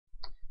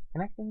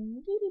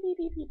Connecting.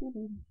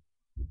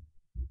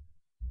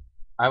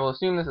 I will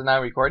assume this is now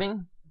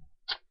recording.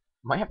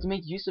 Might have to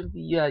make use of the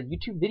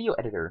YouTube video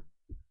editor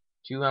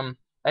to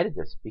edit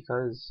this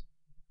because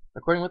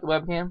recording with the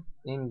webcam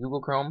in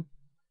Google Chrome,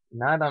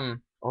 not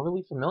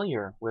overly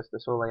familiar with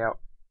this whole layout.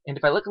 And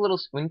if I look a little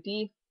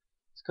squinty,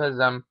 it's because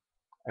I'm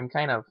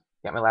kind of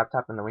got my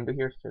laptop in the window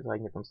here so I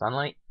can get some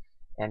sunlight,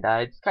 and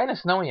it's kind of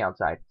snowy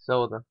outside,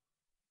 so the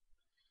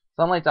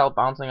sunlight's out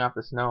bouncing off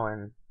the snow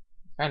and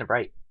it's kind of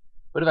bright.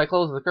 But if I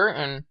close the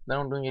curtain, then I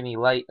don't bring any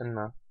light and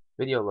the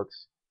video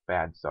looks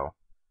bad, so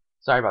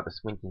sorry about the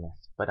squintiness.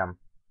 But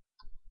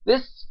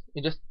this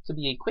is just to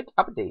be a quick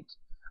update.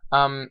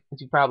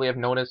 As you probably have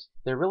noticed,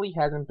 there really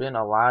hasn't been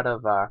a lot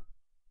of oh,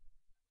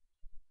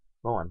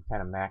 I'm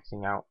kind of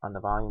maxing out on the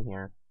volume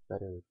here.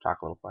 Better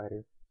talk a little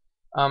quieter.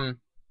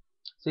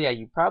 So yeah,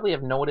 you probably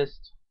have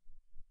noticed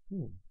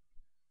there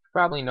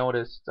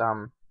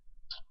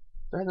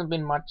hasn't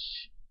been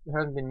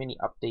many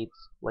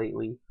updates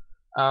lately.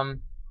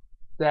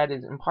 That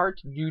is in part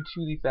due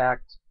to the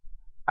fact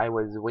I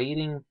was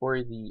waiting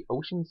for the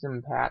Ocean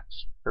Sim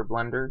patch for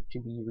Blender to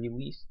be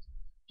released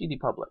to the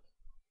public.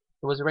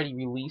 It was already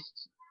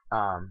released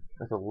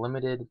with a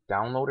limited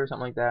download or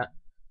something like that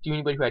to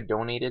anybody who had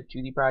donated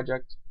to the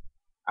project.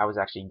 I was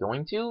actually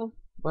going to,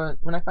 but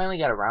when I finally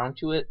got around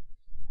to it,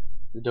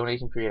 the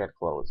donation period had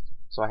closed.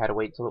 So I had to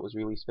wait till it was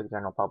released for the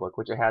general public,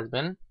 which it has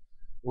been.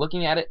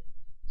 Looking at it,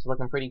 it's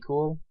looking pretty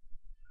cool.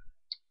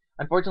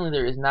 Unfortunately,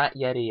 there is not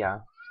yet a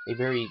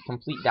very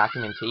complete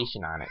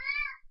documentation on it.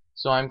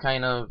 So I'm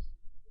kind of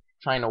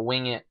trying to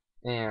wing it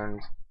and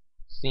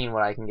seeing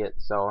what I can get.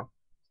 So it's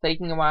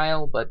taking a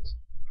while, but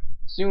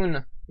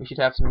soon we should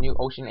have some new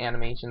ocean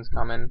animations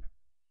coming.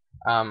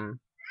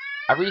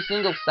 Every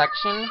single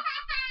section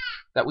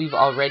that we've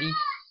already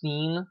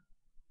seen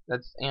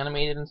that's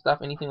animated and stuff,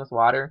 anything with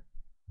water,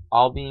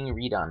 all being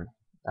redone.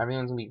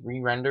 Everyone's gonna be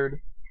re-rendered,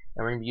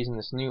 and we're gonna be using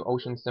this new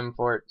ocean sim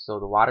for it, so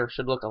the water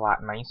should look a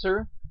lot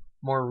nicer,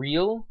 more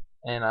real,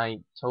 and I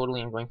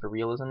totally am going for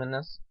realism in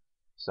this,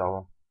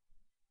 so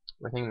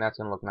we're thinking that's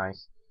gonna look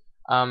nice.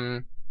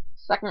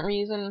 Second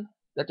reason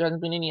that there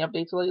hasn't been any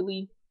updates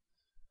lately,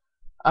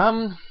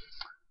 well,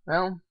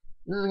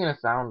 this is gonna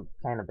sound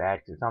kind of bad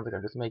because it sounds like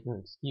I'm just making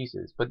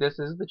excuses, but this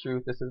is the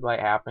truth. This is why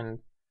it happened.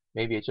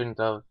 Maybe it shouldn't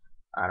have.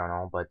 I don't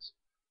know, but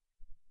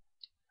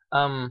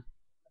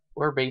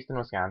we're based in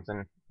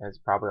Wisconsin, as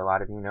probably a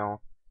lot of you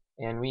know,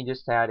 and we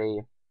just had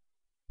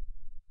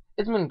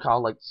it's been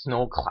called like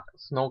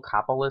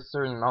Snowcopolis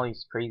or and all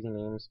these crazy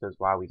names because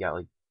wow, we got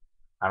like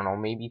I don't know,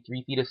 maybe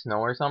 3 feet of snow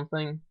or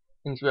something.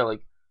 And people are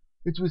like,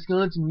 it's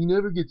Wisconsin, we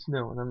never get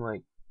snow, and I'm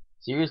like,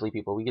 seriously,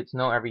 people, we get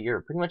snow every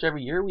year. Pretty much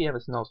every year we have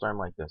a snowstorm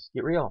like this.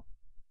 Get real.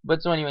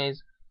 But so,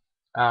 anyways,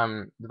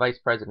 the vice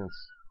president's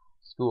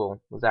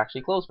school was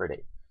actually closed for a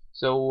day,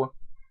 so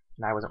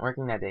and I wasn't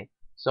working that day.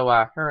 So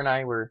her and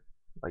I were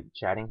like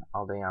chatting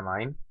all day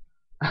online.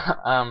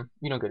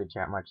 We don't get to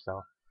chat much,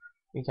 so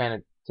we kind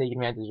of take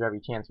advantage of every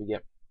chance we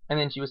get. And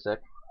then she was sick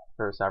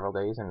for several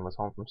days and was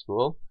home from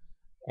school,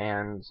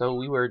 and so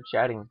we were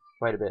chatting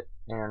quite a bit,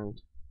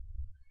 and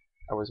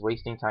I was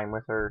wasting time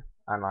with her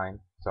online.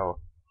 So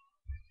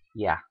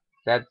yeah,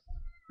 I'm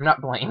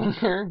not blaming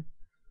her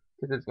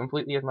because it's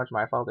completely as much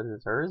my fault as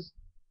it's hers,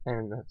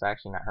 and it's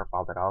actually not her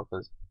fault at all.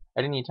 Because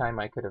at any time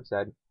I could have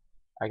said,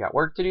 "I got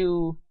work to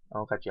do.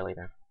 I'll catch you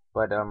later."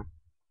 But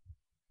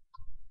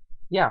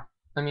yeah,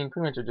 I mean,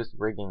 pretty much it's just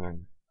rigging,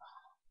 and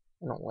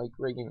I don't like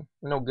rigging.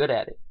 I'm no good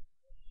at it,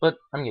 but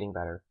I'm getting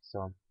better.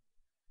 So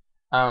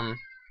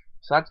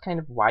so that's kind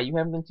of why you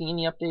haven't been seeing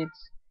any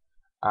updates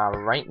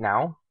right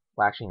now.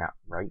 Well, actually not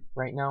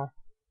right now,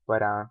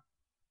 but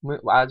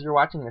as you're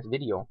watching this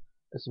video,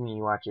 assuming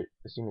you watch it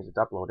as soon as it's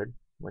uploaded,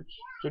 which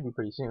should be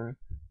pretty soon.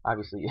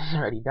 Obviously, it's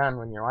already done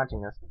when you're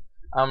watching this.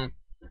 I'm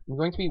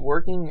going to be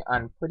working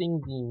on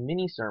putting the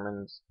mini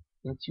sermons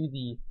into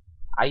the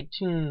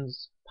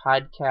iTunes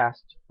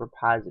podcast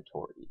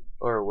repository,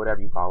 or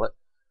whatever you call it.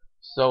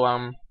 So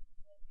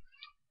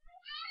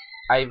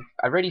I've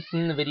already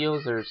seen the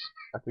videos. There's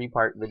a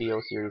 3-part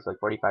video series, like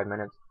 45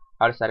 minutes,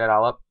 how to set it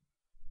all up.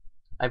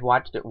 I've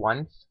watched it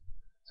once,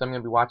 so I'm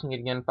going to be watching it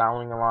again,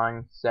 following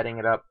along, setting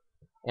it up,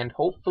 and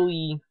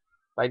hopefully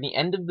by the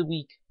end of the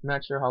week, I'm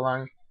not sure how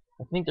long,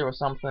 I think there was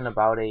something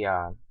about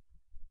a,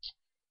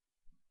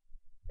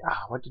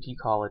 what did he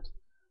call it?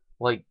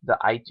 Like, the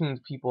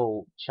iTunes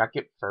people check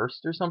it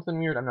first or something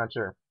weird, I'm not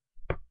sure.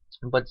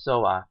 But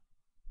so, I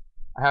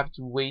have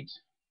to wait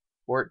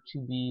for it to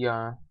be,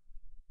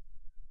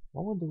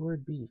 what would the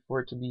word be? For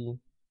it to be,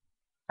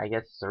 I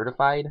guess,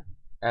 certified,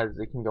 as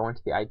it can go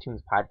into the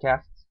iTunes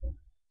podcasts.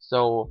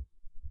 So,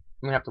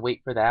 I'm going to have to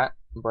wait for that,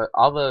 but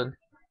all the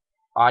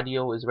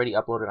audio is already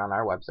uploaded on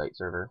our website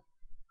server.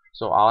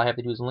 So all I have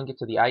to do is link it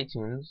to the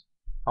iTunes.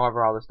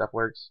 However all this stuff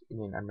works, I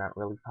mean, I'm not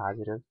really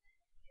positive.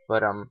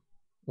 But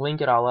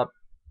link it all up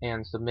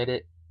and submit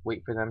it.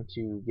 Wait for them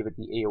to give it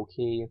the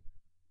A-OK.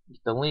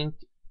 Get the link,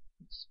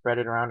 spread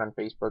it around on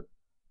Facebook,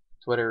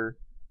 Twitter,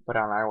 put it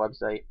on our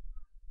website.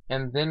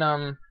 And then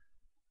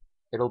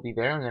it'll be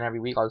there, and then every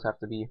week I'll just have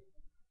to be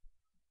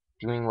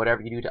doing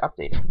whatever you do to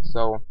update it.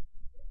 So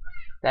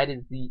that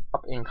is the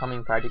up and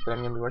coming project that I'm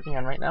going to be working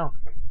on right now.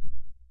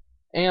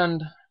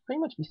 And pretty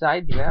much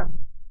besides that,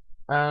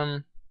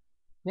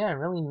 yeah,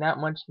 really not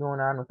much going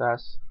on with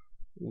us.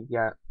 We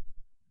got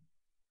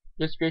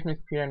just Christmas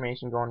computer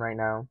animation going right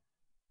now,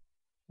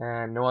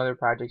 and no other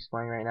projects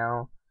going right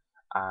now.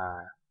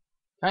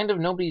 Kind of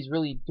nobody's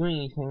really doing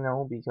anything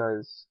though,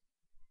 because,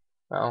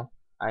 well,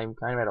 I'm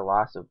kind of at a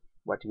loss of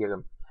what to give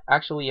them.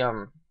 Actually,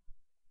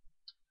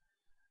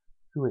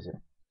 who is it?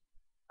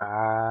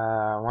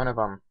 One of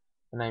them,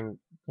 and I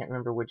can't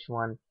remember which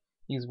one.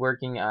 He's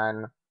working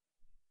on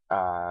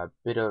a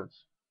bit of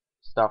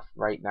stuff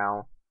right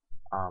now.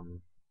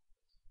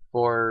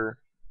 For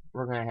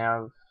we're gonna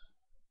have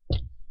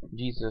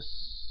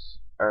Jesus,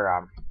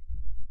 or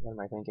what am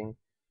I thinking?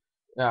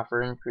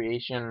 For in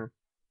creation,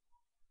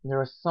 there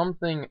was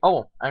something.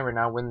 Oh, I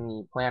remember now.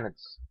 When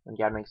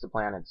God makes the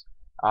planets,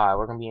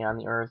 we're gonna be on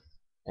the Earth,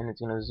 and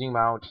it's gonna zoom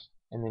out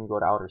and then go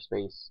to outer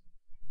space.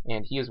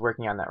 And he is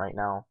working on that right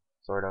now,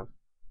 sort of.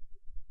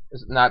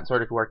 It's not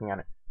sort of working on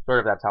it. Sort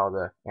of that's how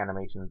the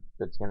animation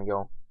bit's gonna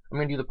go. I'm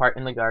gonna do the part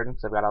in the garden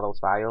because I've got all those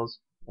files.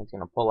 And it's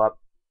gonna pull up,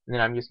 and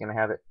then I'm just gonna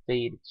have it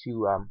fade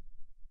to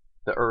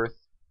the Earth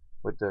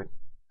with the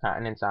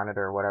continents on it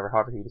or whatever,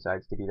 however he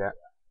decides to do that.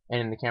 And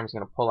then the camera's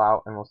gonna pull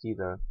out, and we'll see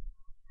the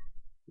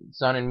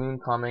sun and moon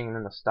coming, and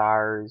then the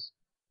stars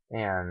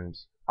and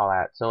all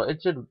that. So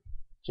it should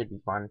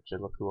be fun.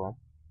 Should look cool.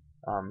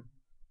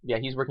 Yeah,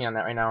 he's working on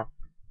that right now,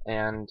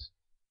 and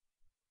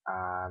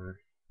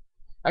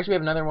actually we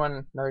have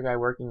another guy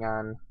working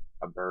on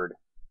a bird.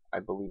 I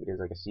believe it is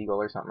like a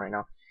seagull or something right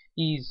now.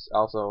 He's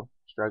also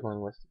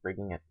struggling with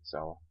rigging it.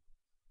 So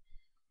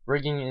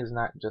rigging is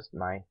not just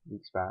my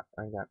weak spot.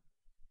 I got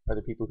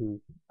other people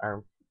who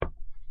are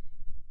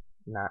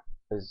not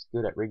as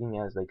good at rigging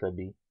as they could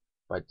be,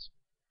 but.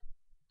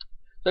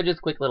 So just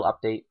a quick little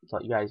update to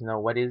let you guys know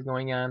what is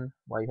going on,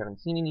 why you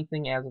haven't seen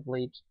anything as of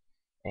late,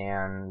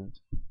 and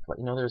to let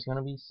you know there's going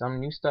to be some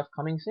new stuff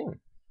coming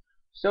soon.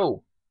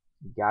 So,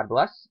 God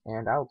bless,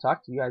 and I'll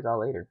talk to you guys all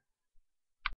later.